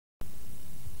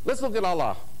Let's look at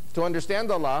Allah. To understand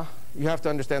Allah, you have to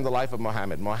understand the life of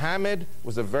Muhammad. Muhammad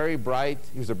was a very bright,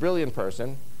 he was a brilliant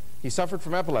person. He suffered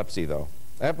from epilepsy, though.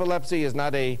 Epilepsy is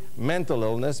not a mental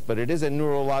illness, but it is a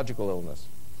neurological illness.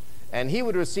 And he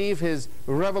would receive his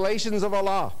revelations of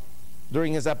Allah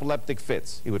during his epileptic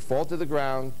fits. He would fall to the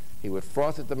ground, he would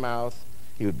froth at the mouth,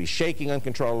 he would be shaking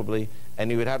uncontrollably,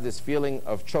 and he would have this feeling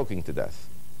of choking to death.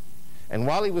 And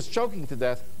while he was choking to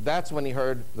death, that's when he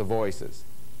heard the voices.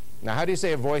 Now, how do you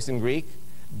say a voice in Greek?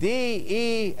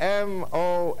 D-E-M-O-N.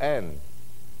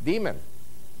 Demon.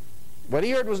 What he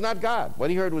heard was not God. What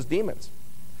he heard was demons.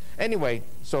 Anyway,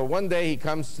 so one day he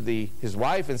comes to his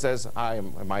wife and says,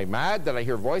 am I mad that I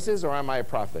hear voices, or am I a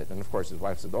prophet? And of course his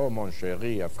wife said, oh, mon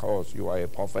chéri, of course, you are a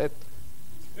prophet.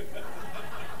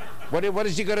 What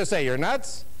is she going to say? You're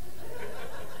nuts?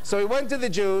 So he went to the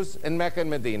Jews in Mecca and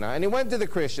Medina, and he went to the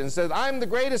Christians, said, I'm the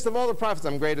greatest of all the prophets.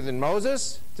 I'm greater than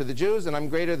Moses to the Jews, and I'm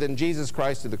greater than Jesus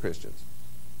Christ to the Christians.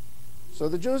 So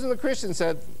the Jews and the Christians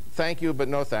said, thank you, but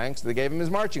no thanks. They gave him his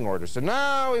marching orders. So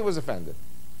now he was offended.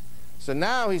 So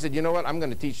now he said, you know what? I'm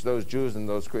going to teach those Jews and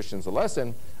those Christians a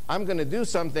lesson. I'm going to do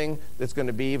something that's going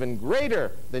to be even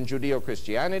greater than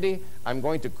Judeo-Christianity. I'm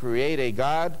going to create a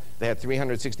God. They had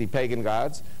 360 pagan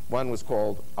gods. One was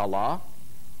called Allah,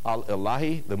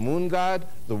 Al-Ilahi, the moon god,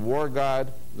 the war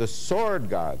god, the sword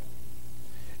god.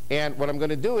 And what I'm going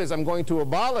to do is I'm going to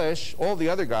abolish all the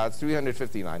other gods,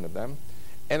 359 of them,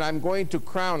 and I'm going to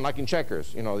crown, like in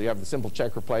checkers. You know, you have the simple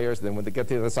checker players, then when they get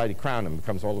to the other side, you crown them. It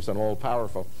becomes all of a sudden all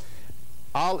powerful.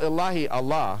 Al-Ilahi,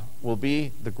 Allah, will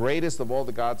be the greatest of all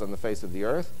the gods on the face of the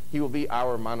earth. He will be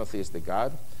our monotheistic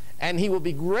God. And he will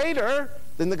be greater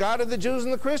than the God of the Jews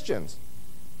and the Christians.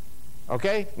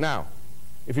 Okay? Now,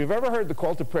 if you've ever heard the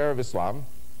call to prayer of Islam,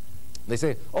 they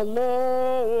say,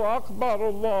 Allahu Akbar,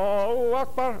 Allahu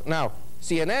Akbar. Now,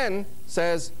 CNN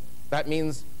says that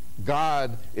means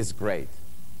God is great.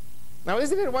 Now,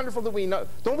 isn't it wonderful that we know,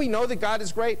 don't we know that God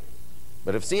is great?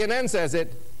 But if CNN says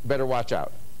it, better watch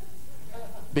out.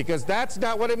 Because that's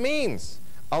not what it means.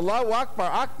 Allahu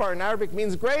Akbar, Akbar in Arabic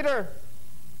means greater.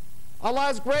 Allah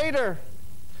is greater.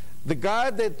 The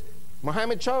God that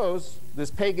Muhammad chose, this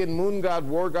pagan moon god,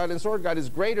 war god, and sword god, is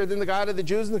greater than the God of the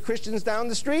Jews and the Christians down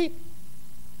the street.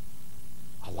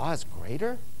 Allah is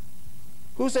greater?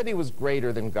 Who said he was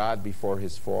greater than God before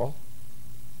his fall?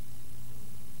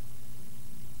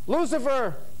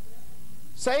 Lucifer,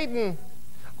 Satan.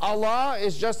 Allah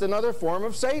is just another form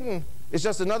of Satan. It's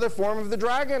just another form of the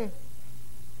dragon.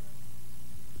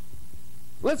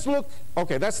 Let's look,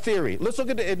 okay, that's theory. Let's look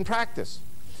at it in practice.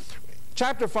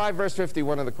 Chapter 5, verse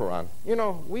 51 of the Quran. You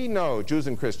know, we know, Jews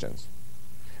and Christians,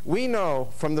 we know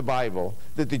from the Bible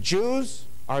that the Jews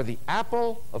are the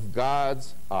apple of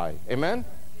God's eye. Amen?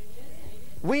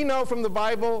 We know from the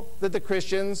Bible that the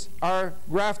Christians are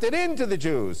grafted into the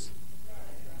Jews.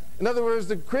 In other words,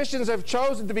 the Christians have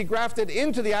chosen to be grafted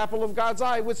into the apple of God's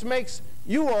eye, which makes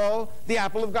you all the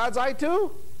apple of God's eye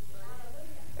too.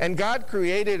 And God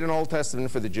created an Old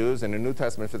Testament for the Jews and a New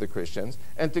Testament for the Christians,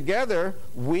 and together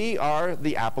we are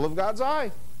the apple of God's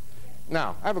eye.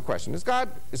 Now, I have a question. Is God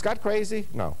crazy?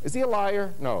 No. Is he a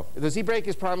liar? No. Does he break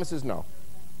his promises? No.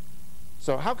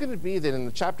 So how can it be that in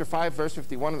the chapter 5, verse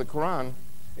 51 of the Quran,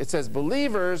 it says,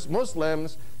 believers,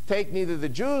 Muslims, take neither the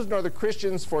Jews nor the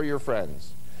Christians for your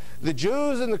friends. The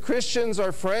Jews and the Christians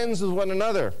are friends with one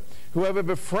another. Whoever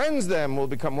befriends them will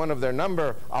become one of their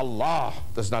number. Allah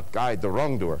does not guide the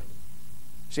wrongdoer.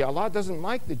 See, Allah doesn't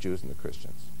like the Jews and the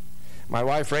Christians. My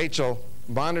wife, Rachel,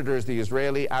 monitors the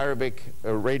Israeli Arabic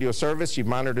radio service. She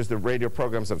monitors the radio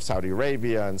programs of Saudi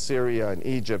Arabia and Syria and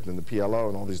Egypt and the PLO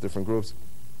and all these different groups.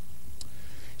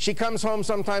 She comes home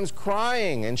sometimes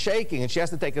crying and shaking, and she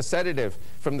has to take a sedative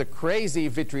from the crazy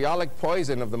vitriolic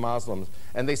poison of the Muslims.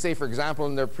 And they say, for example,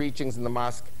 in their preachings in the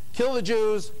mosque, kill the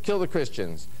Jews, kill the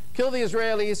Christians. Kill the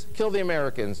Israelis, kill the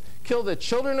Americans. Kill the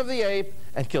children of the ape,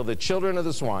 and kill the children of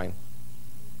the swine.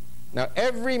 Now,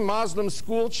 every Muslim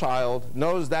school child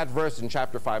knows that verse in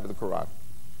chapter 5 of the Quran.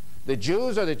 The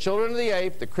Jews are the children of the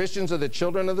ape, the Christians are the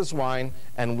children of the swine,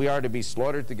 and we are to be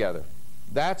slaughtered together.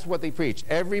 That's what they preach.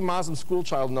 Every Muslim school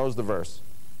child knows the verse.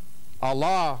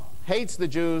 Allah hates the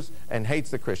Jews and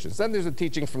hates the Christians. Then there's a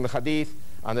teaching from the Hadith.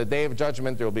 On the Day of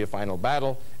Judgment, there will be a final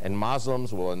battle, and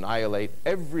Muslims will annihilate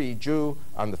every Jew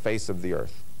on the face of the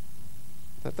earth.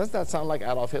 Doesn't that sound like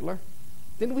Adolf Hitler?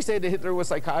 Didn't we say that Hitler was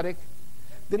psychotic?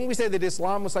 Didn't we say that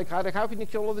Islam was psychotic? How can you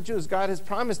kill all the Jews? God has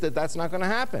promised that that's not going to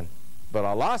happen. But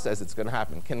Allah says it's going to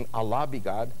happen. Can Allah be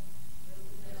God?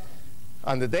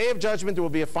 On the day of judgment, there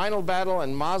will be a final battle,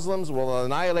 and Muslims will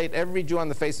annihilate every Jew on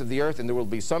the face of the earth, and there will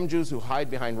be some Jews who hide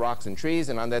behind rocks and trees,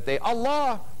 and on that day,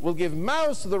 Allah will give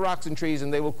mouths to the rocks and trees,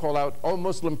 and they will call out, "O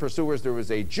Muslim pursuers, there was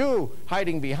a Jew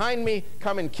hiding behind me,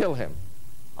 come and kill him."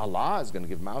 Allah is going to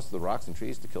give mouths to the rocks and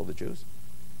trees to kill the Jews.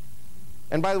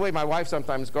 And by the way, my wife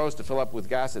sometimes goes to fill up with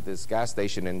gas at this gas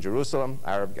station in Jerusalem,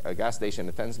 Arab gas station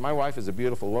attendants. My wife is a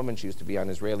beautiful woman. She used to be on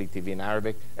Israeli TV in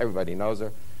Arabic. Everybody knows her.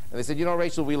 And they said, "You know,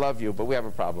 Rachel, we love you, but we have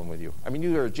a problem with you. I mean,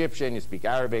 you're Egyptian, you speak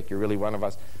Arabic, you're really one of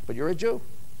us, but you're a Jew.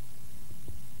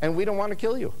 And we don't want to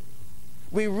kill you.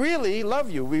 We really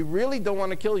love you. We really don't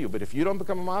want to kill you. But if you don't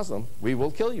become a Muslim, we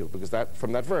will kill you." Because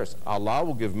from that verse, Allah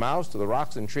will give mouths to the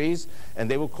rocks and trees,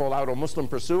 and they will call out, "O Muslim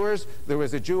pursuers, there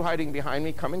was a Jew hiding behind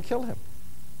me, come and kill him."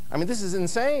 I mean, this is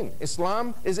insane.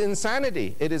 Islam is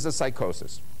insanity. It is a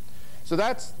psychosis. So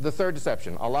that's the third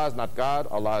deception. Allah is not God,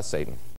 Allah is Satan.